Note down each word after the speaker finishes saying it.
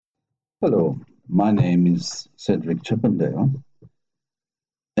Hello, my name is Cedric Chippendale,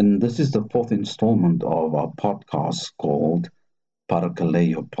 and this is the fourth installment of our podcast called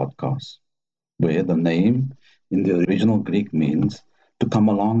Parakaleo Podcast, where the name in the original Greek means to come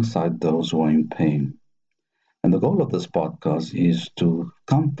alongside those who are in pain. And the goal of this podcast is to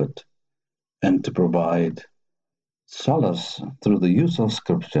comfort and to provide solace through the use of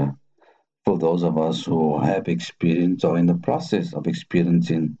scripture for those of us who have experienced or in the process of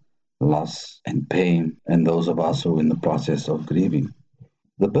experiencing loss and pain, and those of us who are in the process of grieving.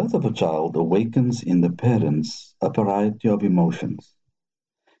 The birth of a child awakens in the parents a variety of emotions.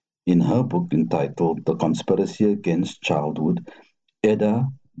 In her book entitled The Conspiracy Against Childhood, Eda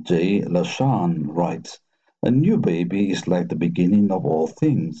J. Lashan writes, "A new baby is like the beginning of all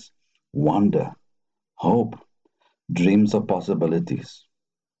things, wonder, hope, dreams of possibilities."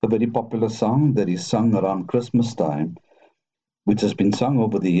 A very popular song that is sung around Christmas time, which has been sung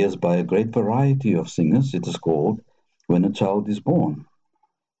over the years by a great variety of singers. It is called When a Child is Born.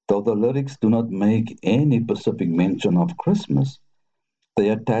 Though the lyrics do not make any specific mention of Christmas, they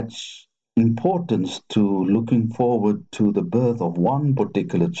attach importance to looking forward to the birth of one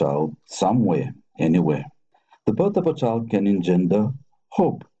particular child somewhere, anywhere. The birth of a child can engender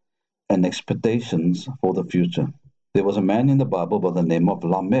hope and expectations for the future. There was a man in the Bible by the name of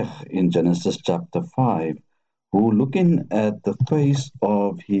Lamech in Genesis chapter 5, who, looking at the face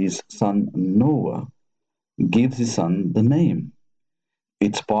of his son Noah, gives his son the name.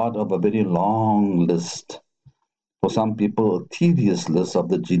 It's part of a very long list, for some people, a tedious list of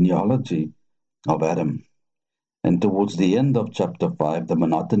the genealogy of Adam. And towards the end of chapter 5, the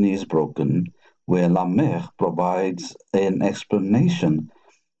monotony is broken, where Lamech provides an explanation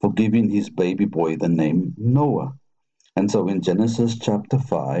for giving his baby boy the name Noah. And so in Genesis chapter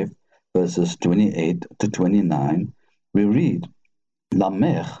 5, verses 28 to 29, we read,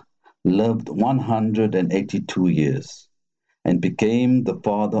 Lamech lived 182 years and became the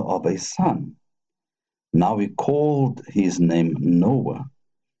father of a son. Now he called his name Noah,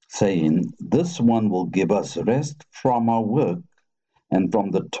 saying, "This one will give us rest from our work and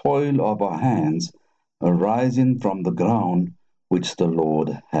from the toil of our hands, arising from the ground which the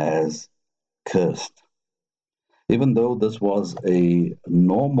Lord has cursed." Even though this was a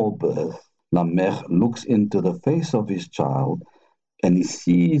normal birth, Lamech looks into the face of his child and he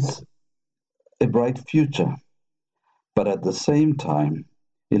sees a bright future. But at the same time,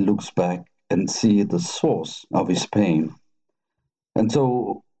 he looks back and sees the source of his pain. And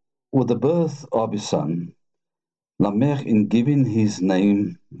so, with the birth of his son, Lamech, in giving his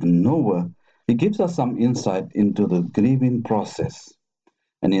name Noah, he gives us some insight into the grieving process.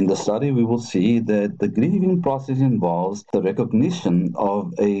 And in the study, we will see that the grieving process involves the recognition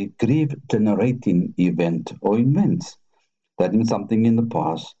of a grief-generating event or events. That means something in the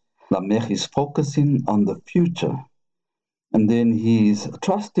past. Lamech is focusing on the future. And then he's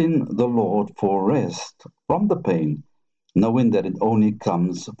trusting the Lord for rest from the pain, knowing that it only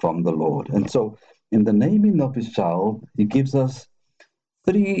comes from the Lord. And so, in the naming of his child, he gives us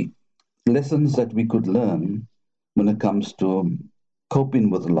three lessons that we could learn when it comes to coping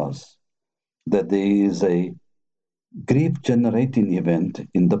with loss. That there is a grief generating event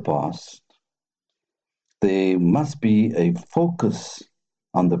in the past. There must be a focus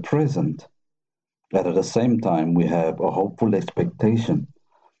on the present, but at the same time, we have a hopeful expectation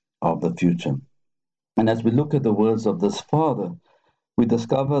of the future. And as we look at the words of this father, we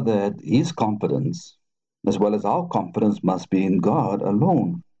discover that his confidence, as well as our confidence, must be in God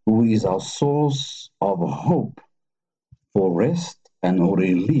alone, who is our source of hope for rest and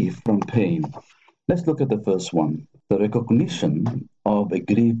relief from pain. Let's look at the first one, the recognition of a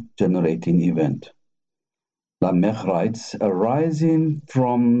grief-generating event. Lamech writes, arising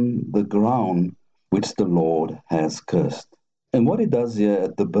from the ground which the Lord has cursed. And what he does here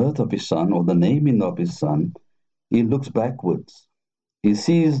at the birth of his son, or the naming of his son, he looks backwards. He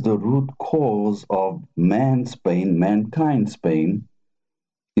sees the root cause of man's pain, mankind's pain.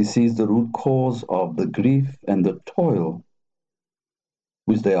 He sees the root cause of the grief and the toil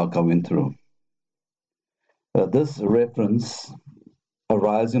which they are going through. This reference,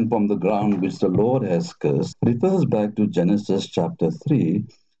 arising from the ground which the Lord has cursed, refers back to Genesis chapter 3,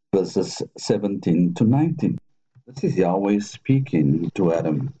 verses 17 to 19. This is Yahweh speaking to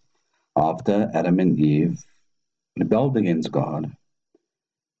Adam after Adam and Eve rebelled against God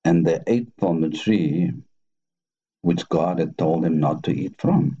and they ate from the tree which God had told them not to eat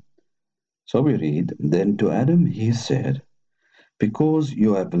from. So we read, then to Adam he said, because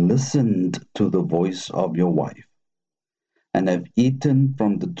you have listened to the voice of your wife, and have eaten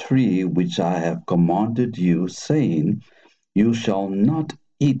from the tree which I have commanded you, saying, you shall not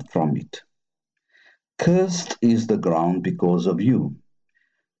eat from it. Cursed is the ground because of you.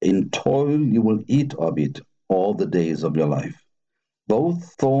 In toil you will eat of it all the days of your life.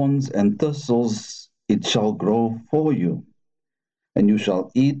 Both thorns and thistles it shall grow for you, and you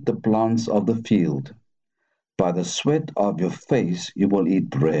shall eat the plants of the field. By the sweat of your face you will eat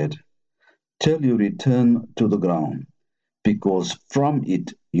bread, till you return to the ground, because from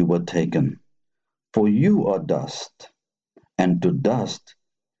it you were taken. For you are dust, and to dust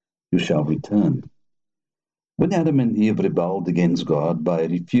you shall return. When Adam and Eve rebelled against God by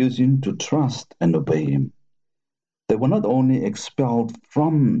refusing to trust and obey Him, they were not only expelled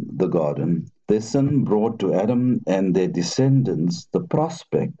from the garden, their sin brought to Adam and their descendants the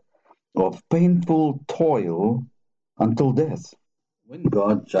prospect of painful toil until death. When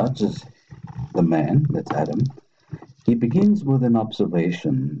God judges the man, that's Adam, He begins with an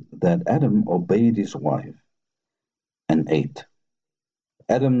observation that Adam obeyed his wife and ate.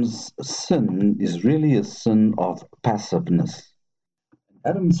 Adam's sin is really a sin of passiveness.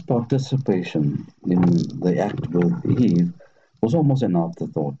 Adam's participation in the act with Eve was almost an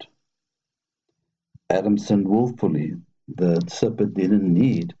afterthought. Adam sinned willfully. The serpent didn't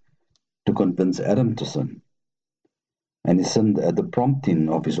need to convince Adam to sin. And he sinned at the prompting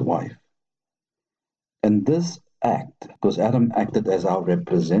of his wife. And this act, because Adam acted as our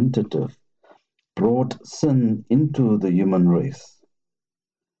representative, brought sin into the human race.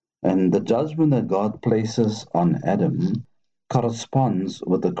 And the judgment that God places on Adam corresponds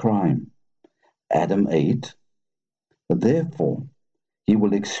with the crime. Adam ate, therefore he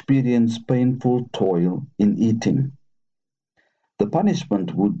will experience painful toil in eating. The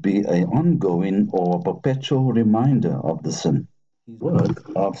punishment would be an ongoing or perpetual reminder of the sin. His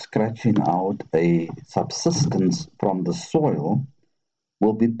work of scratching out a subsistence from the soil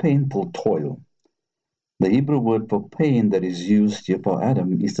will be painful toil. The Hebrew word for pain that is used here for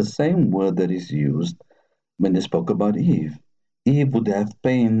Adam is the same word that is used when they spoke about Eve. Eve would have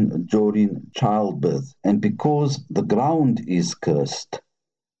pain during childbirth, and because the ground is cursed,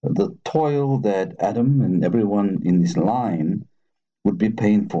 the toil that Adam and everyone in his line would be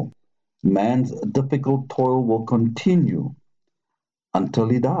painful. Man's difficult toil will continue until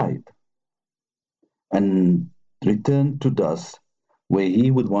he died and return to dust, where he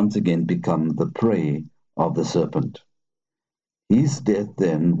would once again become the prey of the serpent. His death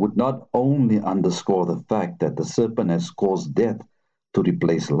then would not only underscore the fact that the serpent has caused death to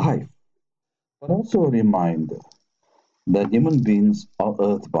replace life, but also a reminder that human beings are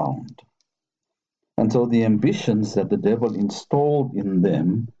earthbound. And so the ambitions that the devil installed in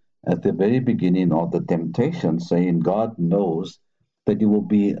them at the very beginning of the temptation, saying God knows that you will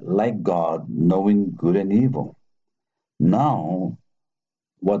be like God, knowing good and evil. Now,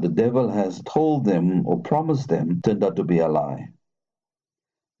 what the devil has told them or promised them turned out to be a lie.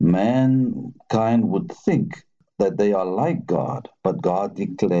 Mankind would think that they are like God, but God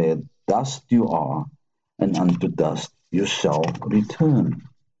declared, dust you are, and unto dust you shall return.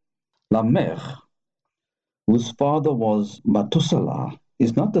 Lamech, whose father was Methuselah,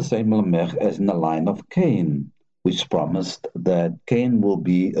 is not the same Lamech as in the line of Cain, which promised that Cain will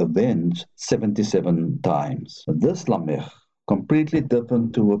be avenged 77 times. This Lamech, completely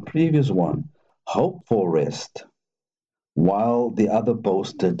different to a previous one, hoped for rest, while the other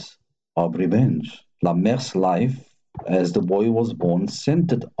boasted of revenge. Lamech's life, as the boy was born,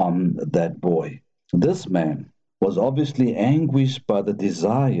 centered on that boy. This man was obviously anguished by the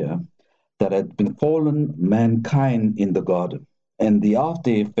desire that had befallen mankind in the garden. And the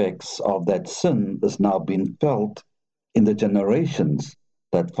after effects of that sin is now being felt in the generations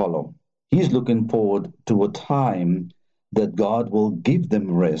that follow. He's looking forward to a time that God will give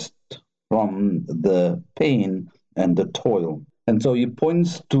them rest from the pain and the toil. And so he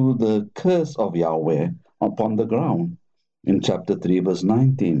points to the curse of Yahweh upon the ground in chapter 3, verse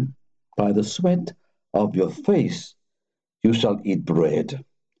 19. By the sweat of your face you shall eat bread,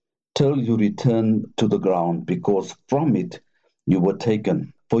 till you return to the ground, because from it you were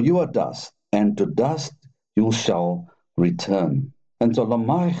taken. For you are dust, and to dust you shall return. And so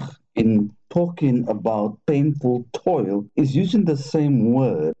Lamech, in talking about painful toil, is using the same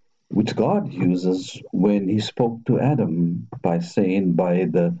word which God uses when he spoke to Adam by saying, by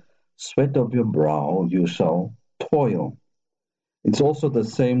the sweat of your brow you shall toil. It's also the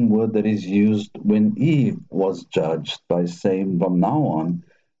same word that is used when Eve was judged by saying, from now on,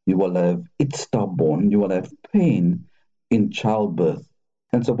 you will have itztabon, you will have pain in childbirth.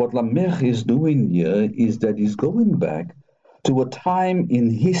 And so what Lamech is doing here is that he's going back to a time in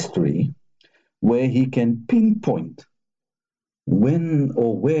history where he can pinpoint when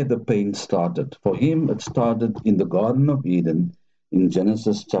or where the pain started. For him, it started in the Garden of Eden in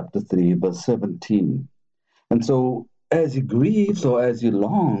Genesis chapter 3, verse 17. And so, as he grieves or as he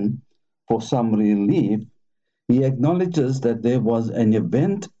longs for some relief, he acknowledges that there was an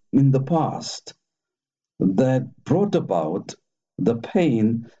event in the past that brought about the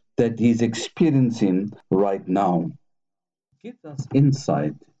pain that he's experiencing right now. It gives us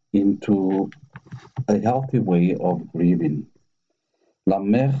insight into a healthy way of grieving.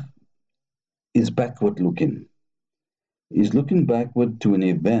 Lamech is backward looking. He's looking backward to an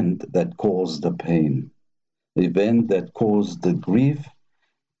event that caused the pain, the event that caused the grief,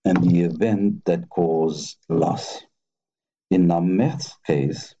 and the event that caused loss. In Lamech's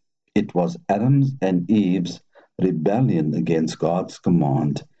case, it was Adam's and Eve's rebellion against God's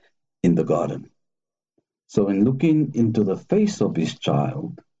command in the garden. So in looking into the face of his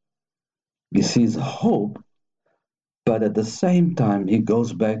child, he sees hope, but at the same time, he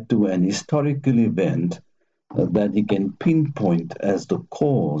goes back to an historical event that he can pinpoint as the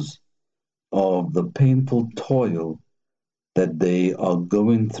cause of the painful toil that they are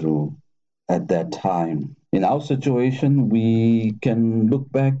going through at that time. In our situation, we can look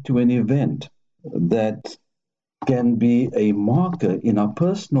back to an event that can be a marker in our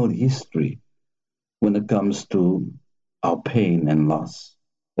personal history when it comes to our pain and loss.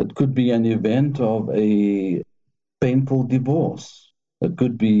 It could be an event of a painful divorce. It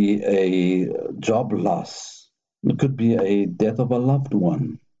could be a job loss. It could be a death of a loved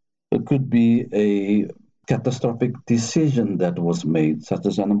one. It could be a catastrophic decision that was made, such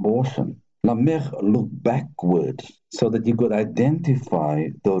as an abortion. Lamech looked backward so that he could identify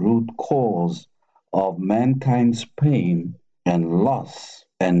the root cause of mankind's pain and loss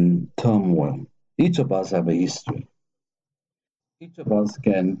and turmoil. Each of us have a history. Each of us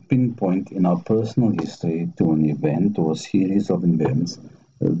can pinpoint in our personal history to an event or a series of events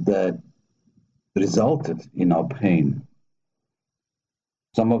that resulted in our pain.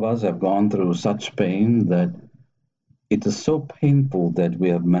 Some of us have gone through such pain that it is so painful that we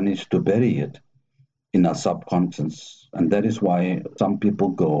have managed to bury it in our subconscious. And that is why some people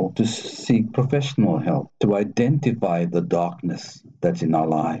go to seek professional help to identify the darkness that's in our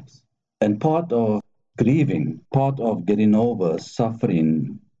lives. And part of grieving, part of getting over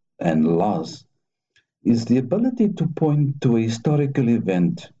suffering and loss, is the ability to point to a historical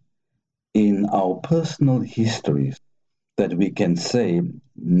event in our personal histories that we can say,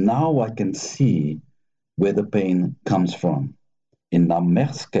 now I can see where the pain comes from. In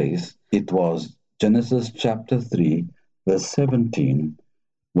Lamech's case, it was Genesis chapter 3, verse 17,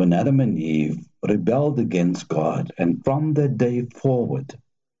 when Adam and Eve rebelled against God, and from that day forward,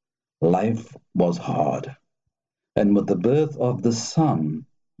 life was hard. And with the birth of the son,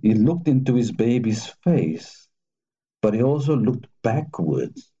 he looked into his baby's face, but he also looked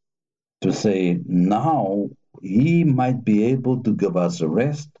backwards to say, now he might be able to give us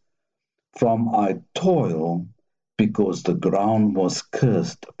rest from our toil because the ground was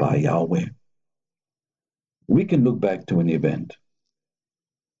cursed by Yahweh. We can look back to an event,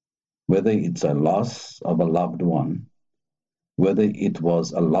 whether it's a loss of a loved one, whether it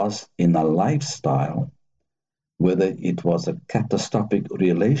was a loss in a lifestyle, whether it was a catastrophic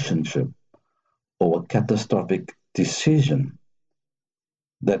relationship or a catastrophic decision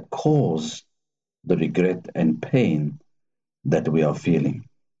that caused the regret and pain that we are feeling.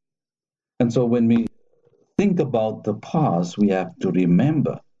 And so when we think about the past, we have to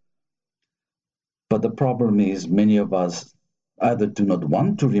remember. But the problem is many of us either do not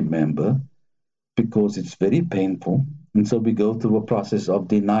want to remember because it's very painful, and so we go through a process of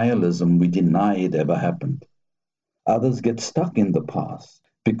denialism. We deny it ever happened. Others get stuck in the past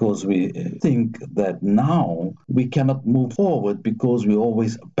because we think that now we cannot move forward because we're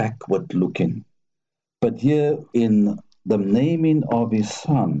always backward looking. But here in the naming of his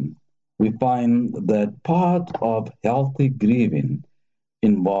son, we find that part of healthy grieving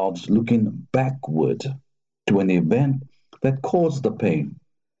involves looking backward to an event that caused the pain.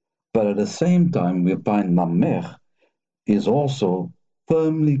 But at the same time, we find Lamech is also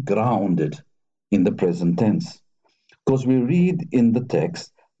firmly grounded in the present tense. Because we read in the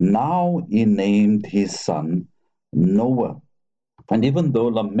text, now he named his son Noah. And even though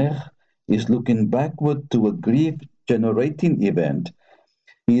Lamech is looking backward to a grief-generating event,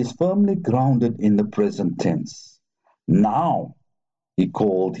 he is firmly grounded in the present tense. Now he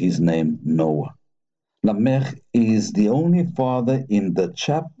called his name Noah. Lamech is the only father in the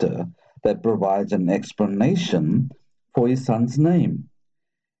chapter that provides an explanation for his son's name.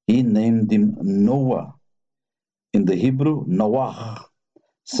 He named him Noah, in the Hebrew, Noach,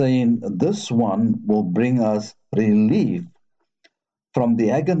 saying this one will bring us relief from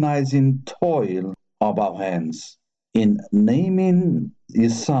the agonizing toil of our hands. In naming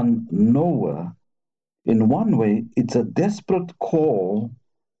his son Noah, in one way, it's a desperate call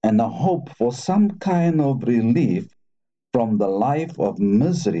and a hope for some kind of relief from the life of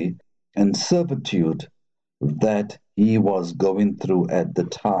misery and servitude that he was going through at the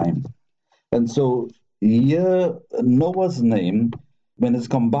time. And so here, Noah's name, when it's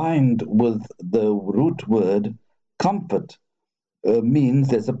combined with the root word comfort, means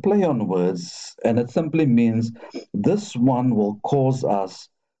there's a play on words, and it simply means this one will cause us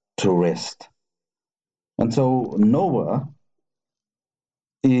to rest. And so Noah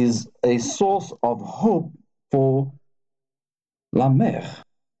is a source of hope for Lamech,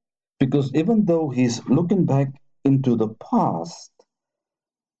 because even though he's looking back into the past,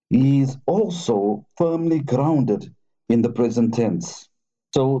 he is also firmly grounded in the present tense.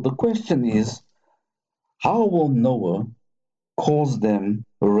 So the question is, how will Noah cause them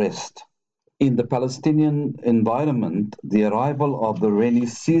rest? In the Palestinian environment, the arrival of the rainy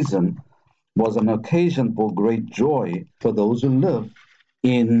season was an occasion for great joy for those who live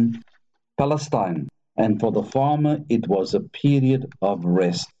in Palestine. And for the farmer, it was a period of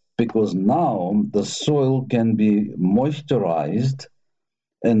rest because now the soil can be moisturized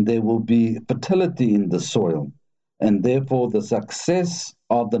and there will be fertility in the soil. And therefore, the success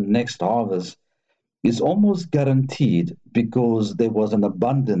of the next harvest is almost guaranteed because there was an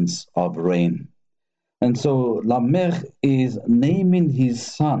abundance of rain. And so Lamech is naming his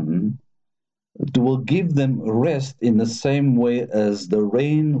son will give them rest in the same way as the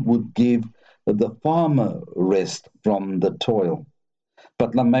rain would give the farmer rest from the toil.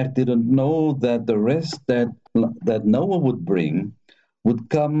 But Lamech didn't know that the rest that Noah would bring would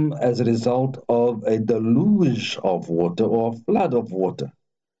come as a result of a deluge of water or a flood of water.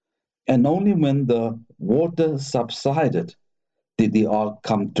 And only when the water subsided did the ark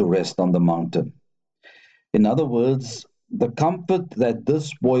come to rest on the mountain. In other words, the comfort that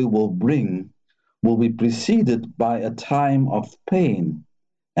this boy will bring will be preceded by a time of pain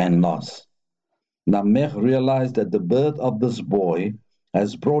and loss. Lamech realized that the birth of this boy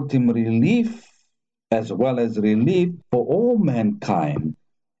has brought him relief as well as relief for all mankind,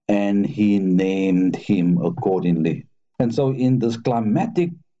 and he named him accordingly. And so in this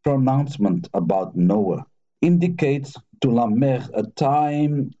climatic pronouncement about Noah indicates to Lamech a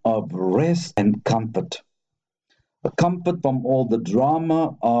time of rest and comfort, a comfort from all the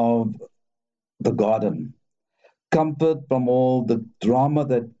drama of the garden, comfort from all the drama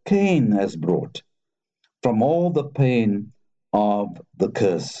that Cain has brought, from all the pain of the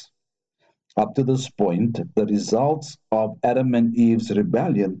curse. Up to this point, the results of Adam and Eve's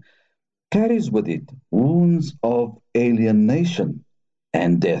rebellion carries with it wounds of alienation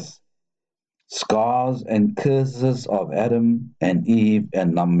and death, scars and curses of Adam and Eve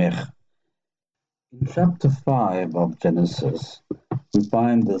and Lamech. In chapter 5 of Genesis, we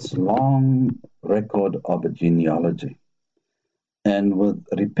find this long record of a genealogy. And with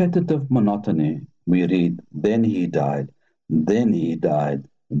repetitive monotony, we read, then he died, then he died,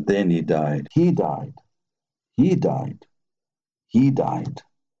 then he died, he died, he died, he died.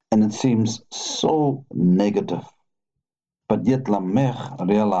 And it seems so negative. But yet Lamech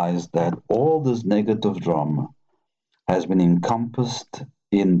realized that all this negative drama has been encompassed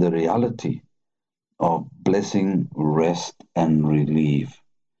in the reality of blessing, rest, and relief.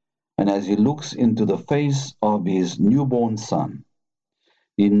 And as he looks into the face of his newborn son,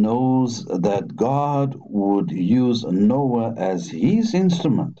 he knows that God would use Noah as his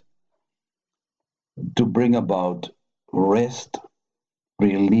instrument to bring about rest,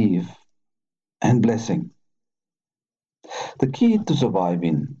 relief, and blessing. The key to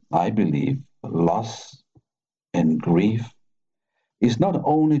surviving, I believe, loss and grief is not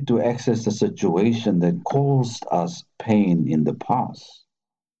only to access the situation that caused us pain in the past,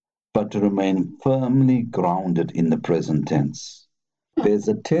 but to remain firmly grounded in the present tense. There's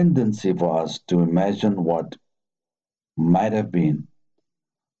a tendency for us to imagine what might have been,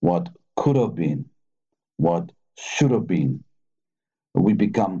 what could have been, what should have been. We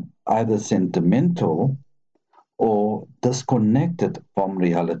become either sentimental or disconnected from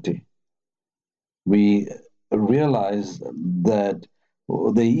reality. We realize that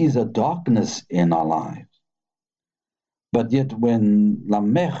there is a darkness in our lives. But yet when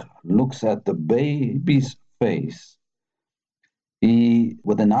Lamech looks at the baby's face, he,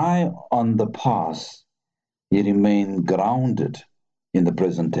 with an eye on the past, he remained grounded in the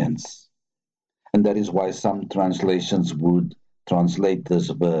present tense. And that is why some translations would translate this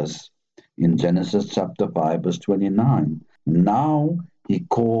verse in Genesis chapter 5, verse 29. Now he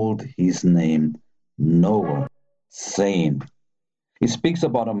called his name Noah, saying, he speaks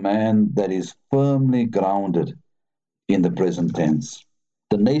about a man that is firmly grounded in the present tense.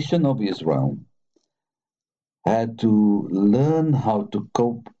 The nation of Israel had to learn how to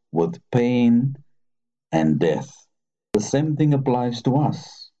cope with pain and death. The same thing applies to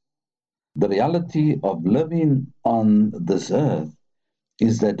us. The reality of living on this earth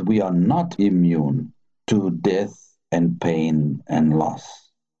is that we are not immune to death and pain and loss.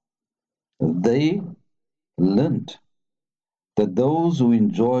 They learned that those who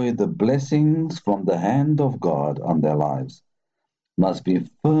enjoy the blessings from the hand of God on their lives must be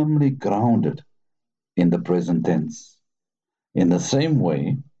firmly grounded in the present tense. In the same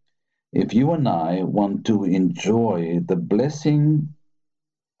way, if you and I want to enjoy the blessing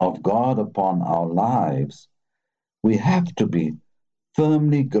of God upon our lives, we have to be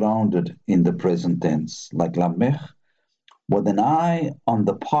firmly grounded in the present tense. Like Lamech, with an eye on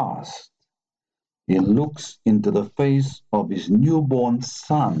the past, he looks into the face of his newborn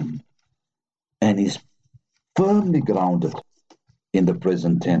son and is firmly grounded in the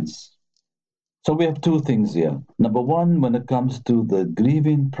present tense. So we have two things here. Number one, when it comes to the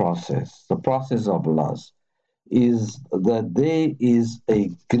grieving process, the process of loss, is that there is a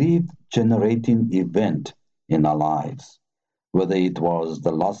grief-generating event in our lives, whether it was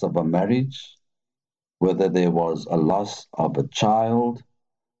the loss of a marriage, whether there was a loss of a child,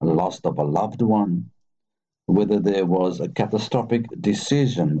 a loss of a loved one, whether there was a catastrophic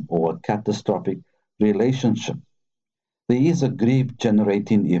decision or a catastrophic relationship. There is a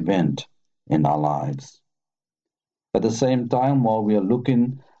grief-generating event in our lives. At the same time, while we are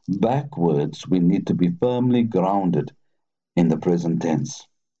looking backwards, we need to be firmly grounded in the present tense.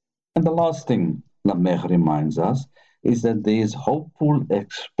 And the last thing Lamech reminds us is that there is hopeful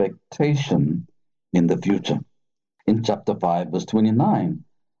expectation in the future. In chapter 5, verse 29,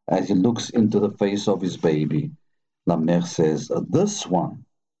 as he looks into the face of his baby, Lamech says, "This one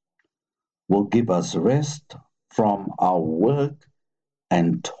will give us rest from our work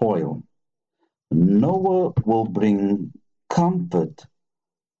and toil. Noah will bring comfort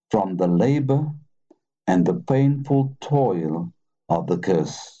from the labor and the painful toil of the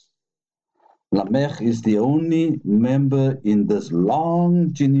curse." Lamech is the only member in this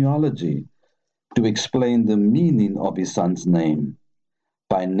long genealogy to explain the meaning of his son's name.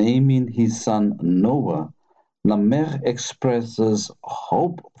 By naming his son Noah, Lamech expresses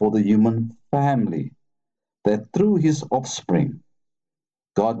hope for the human family, that through his offspring,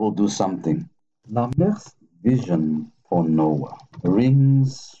 God will do something. Lamech's vision for Noah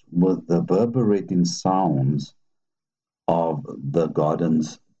rings with the reverberating sounds of the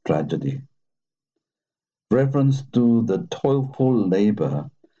garden's tragedy. Reference to the toilful labor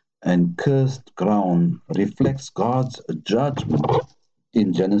and cursed ground reflects God's judgment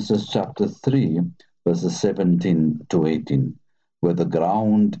in Genesis chapter 3, verses 17 to 18, where the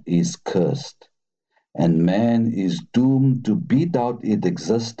ground is cursed and man is doomed to beat out its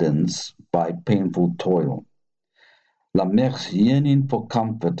existence by painful toil. Lamech's yearning for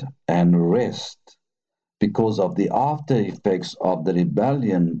comfort and rest because of the after effects of the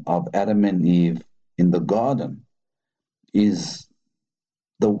rebellion of Adam and Eve in the garden is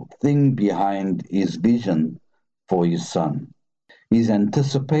the thing behind his vision for his son. His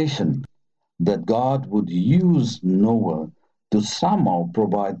anticipation that God would use Noah to somehow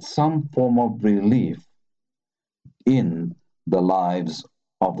provide some form of relief in the lives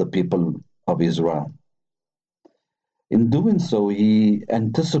of the people of Israel. In doing so, he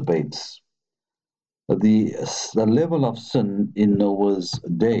anticipates the level of sin in Noah's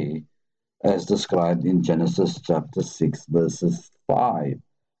day as described in Genesis chapter 6, verses 5.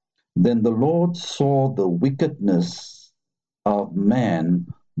 Then the Lord saw the wickedness of man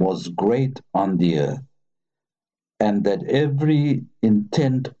was great on the earth, and that every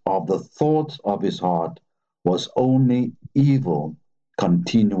intent of the thoughts of his heart was only evil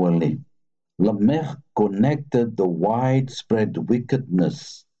continually. Lamech connected the widespread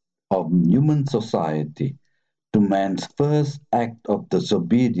wickedness of human society to man's first act of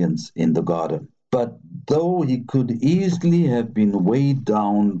disobedience in the garden. But though he could easily have been weighed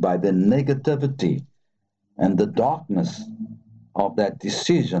down by the negativity and the darkness of that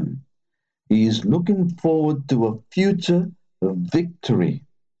decision, he is looking forward to a future victory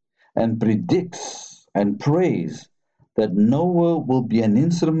and predicts and prays that Noah will be an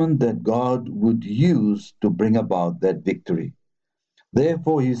instrument that God would use to bring about that victory.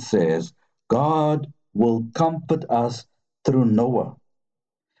 Therefore, he says, God will comfort us through Noah.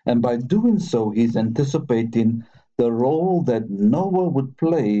 And by doing so, he's anticipating the role that Noah would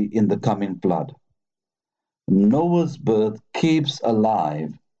play in the coming flood. Noah's birth keeps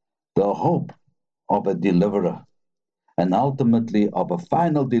alive the hope of a deliverer, and ultimately of a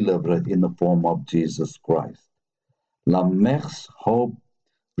final deliverer in the form of Jesus Christ. Lamech's hope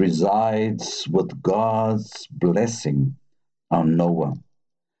resides with God's blessing on Noah,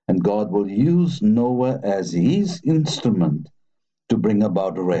 and God will use Noah as his instrument to bring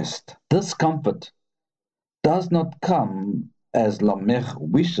about rest. This comfort does not come as Lamech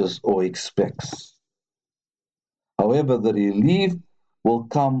wishes or expects. However, the relief will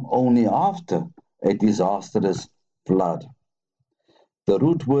come only after a disastrous flood. The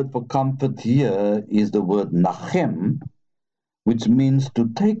root word for comfort here is the word nachem, which means to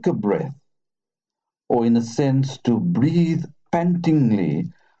take a breath, or in a sense to breathe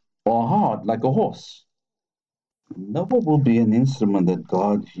pantingly or hard like a horse. Noah will be an instrument that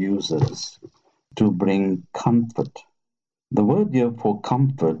God uses to bring comfort. The word here for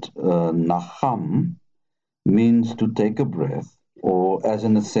comfort, nacham, means to take a breath, or as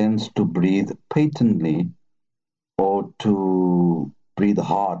in a sense to breathe patently, or to breathe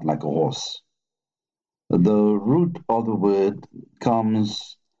hard like a horse. The root of the word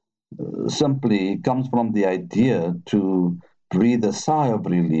simply comes from the idea to breathe a sigh of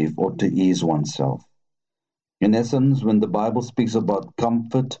relief or to ease oneself. In essence, when the Bible speaks about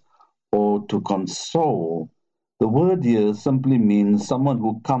comfort or to console, the word here simply means someone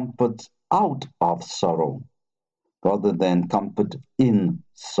who comforts out of sorrow rather than comfort in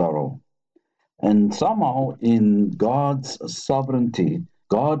sorrow. And somehow, in God's sovereignty,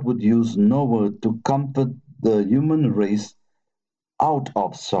 God would use Noah to comfort the human race out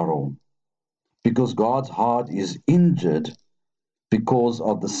of sorrow, because God's heart is injured because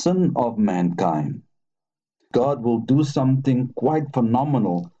of the sin of mankind. God will do something quite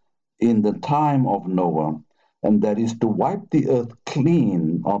phenomenal in the time of Noah, and that is to wipe the earth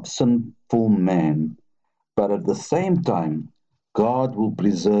clean of sinful man. But at the same time, God will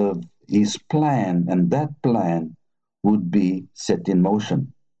preserve his plan, and that plan would be set in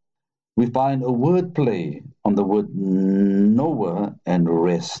motion. We find a word play on the word Noah and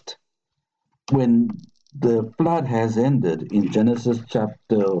rest. When the flood has ended in Genesis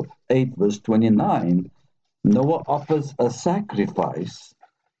chapter 8, verse 29, Noah offers a sacrifice,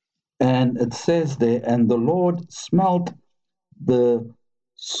 and it says there, and the Lord smelt the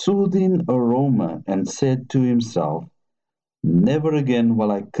soothing aroma and said to himself, never again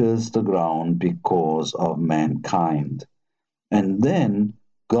will I curse the ground because of mankind. And then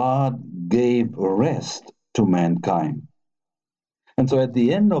God gave rest to mankind. And so at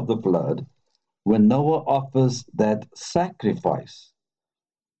the end of the flood, when Noah offers that sacrifice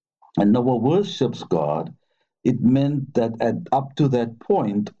and Noah worships God, it meant that up to that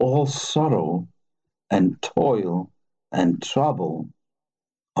point, all sorrow and toil and trouble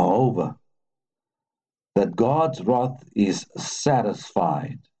are over. That God's wrath is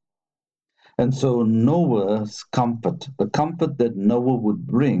satisfied. And so Noah's comfort, the comfort that Noah would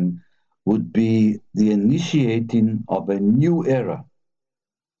bring, would be the initiating of a new era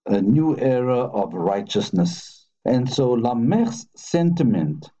of righteousness. And so Lamech's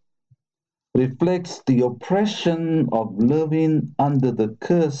sentiment reflects the oppression of living under the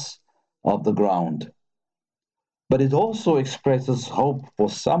curse of the ground. But it also expresses hope for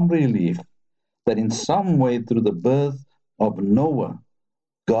some relief that in some way through the birth of Noah,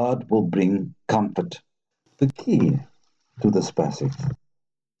 God will bring comfort. The key to this passage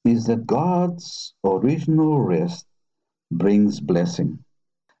is that God's original rest brings blessing.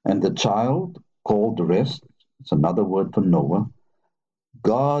 And the child called rest, it's another word for Noah,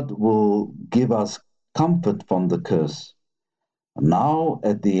 God will give us comfort from the curse. Now,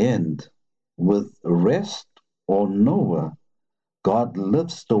 at the end, with rest or Noah, God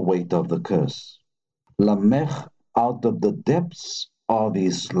lifts the weight of the curse. Lamech, out of the depths of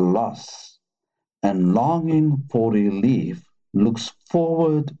his loss and longing for relief, looks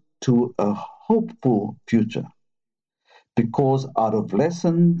forward to a hopeful future. Because out of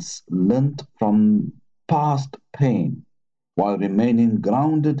lessons learned from past pain, while remaining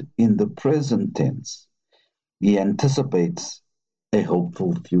grounded in the present tense, he anticipates a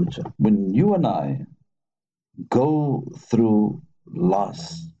hopeful future. When you and I go through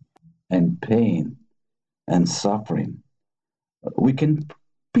loss and pain and suffering, we can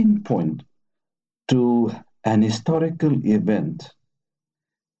pinpoint to an historical event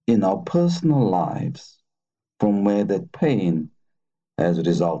in our personal lives from where that pain has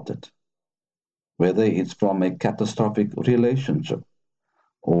resulted, whether it's from a catastrophic relationship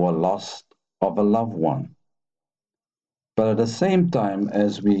or a loss of a loved one. But at the same time,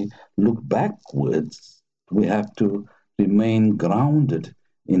 as we look backwards, we have to remain grounded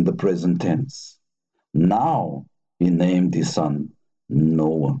in the present tense. Now he named his son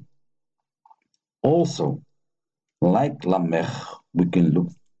Noah. Also, like Lamech, we can look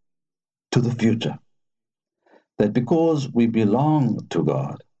to the future. that because we belong to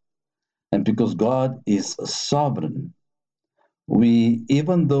God and because God is sovereign,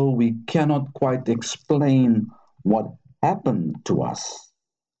 even though we cannot quite explain what happened to us,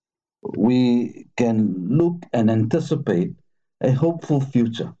 we can look and anticipate a hopeful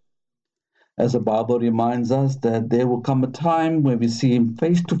future. As the Bible reminds us that there will come a time when we see Him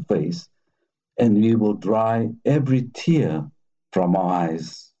face to face and we will dry every tear from our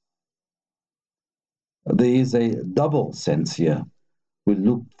eyes. There is a double sense here. We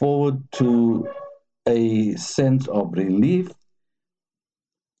look forward to a sense of relief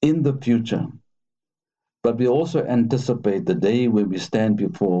in the future, but we also anticipate the day when we stand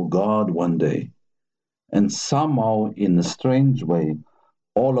before God one day. And somehow, in a strange way,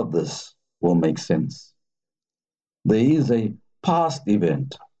 all of this will make sense. There is a past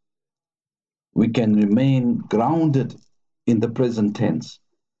event. We can remain grounded in the present tense,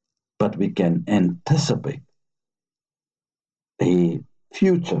 but we can anticipate a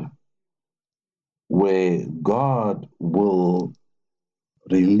future where God will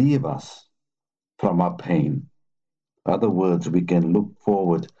relieve us from our pain. In other words, we can look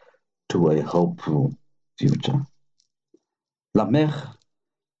forward to a hopeful future. Lamech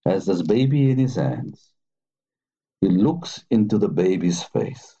has this baby in his hands. He looks into the baby's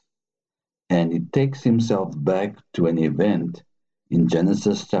face and he takes himself back to an event in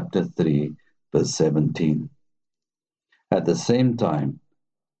Genesis chapter 3, verse 17. At the same time,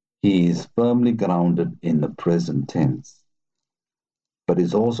 he is firmly grounded in the present tense, but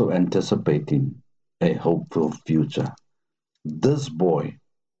is also anticipating a hopeful future. This boy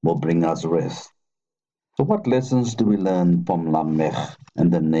will bring us rest. So what lessons do we learn from Lamech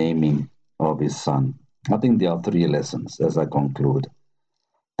and the naming of his son? I think there are 3 lessons as I conclude.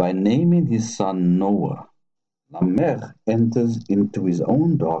 By naming his son Noah, Lamech enters into his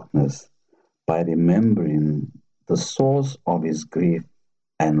own darkness by remembering the source of his grief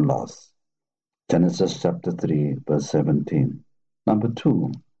and loss. Genesis chapter 3, verse 17. Number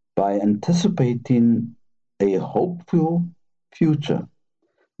 2, by anticipating a hopeful future,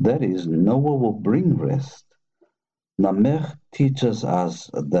 that is, Noah will bring rest. Lamech teaches us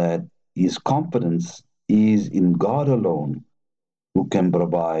that his confidence is in God alone, who can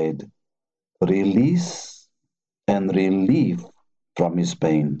provide release and relief from his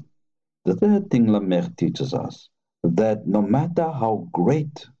pain. The third thing Lamech teaches us, that no matter how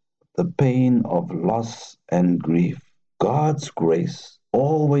great the pain of loss and grief, God's grace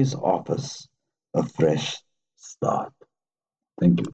always offers a fresh start. Thank you.